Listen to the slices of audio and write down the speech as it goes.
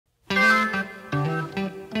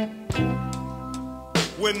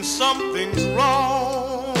when something's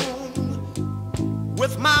wrong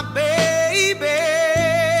with my baby.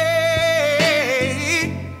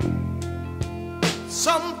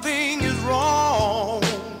 Something is wrong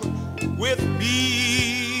with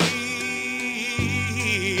me.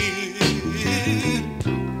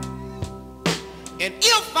 And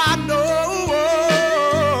if I know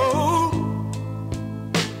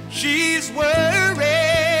she's worried,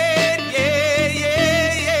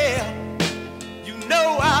 yeah, you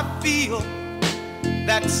know I feel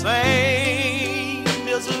that same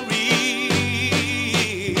misery.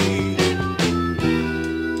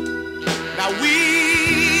 Now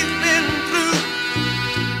we've been through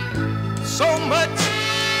so much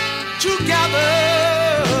together.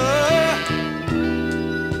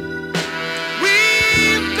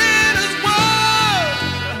 We've been as one.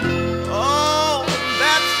 Oh,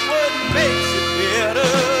 that's what makes it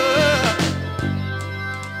better.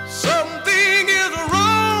 Something is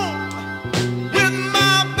wrong with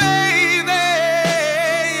my baby.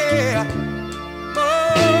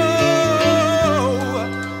 Oh,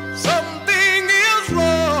 something is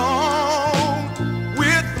wrong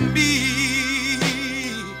with me.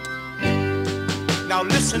 Now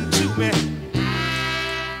listen to me.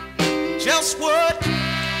 Just what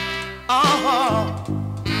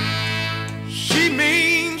she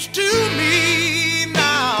means to me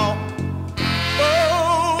now.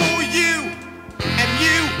 Oh, you and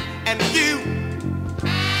you and you,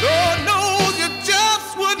 Lord knows you just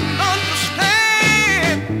wouldn't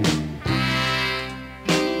understand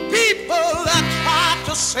people that try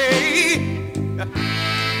to say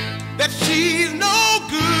that she's no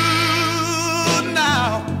good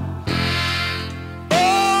now.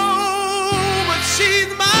 Oh, but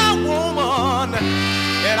she's my woman,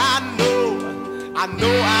 and I know